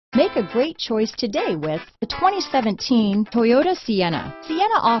Make a great choice today with the 2017 Toyota Sienna.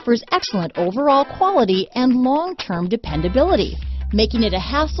 Sienna offers excellent overall quality and long-term dependability, making it a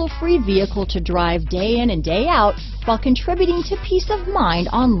hassle-free vehicle to drive day in and day out while contributing to peace of mind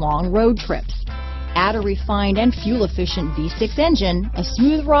on long road trips. Add a refined and fuel-efficient V6 engine, a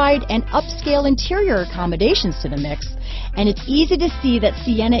smooth ride, and upscale interior accommodations to the mix, and it's easy to see that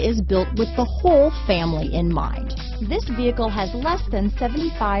Sienna is built with the whole family in mind. This vehicle has less than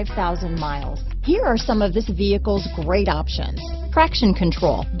 75,000 miles. Here are some of this vehicle's great options: traction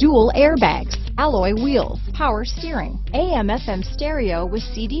control, dual airbags, alloy wheels, power steering, AM/FM stereo with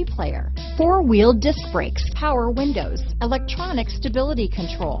CD player, four-wheel disc brakes, power windows, electronic stability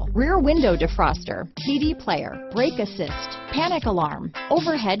control, rear window defroster, CD player, brake assist, panic alarm,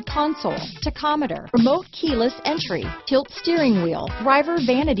 overhead console, tachometer, remote keyless entry, tilt steering wheel, driver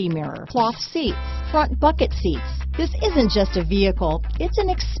vanity mirror, cloth seats, front bucket seats. This isn't just a vehicle, it's an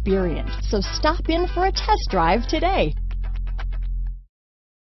experience. So stop in for a test drive today.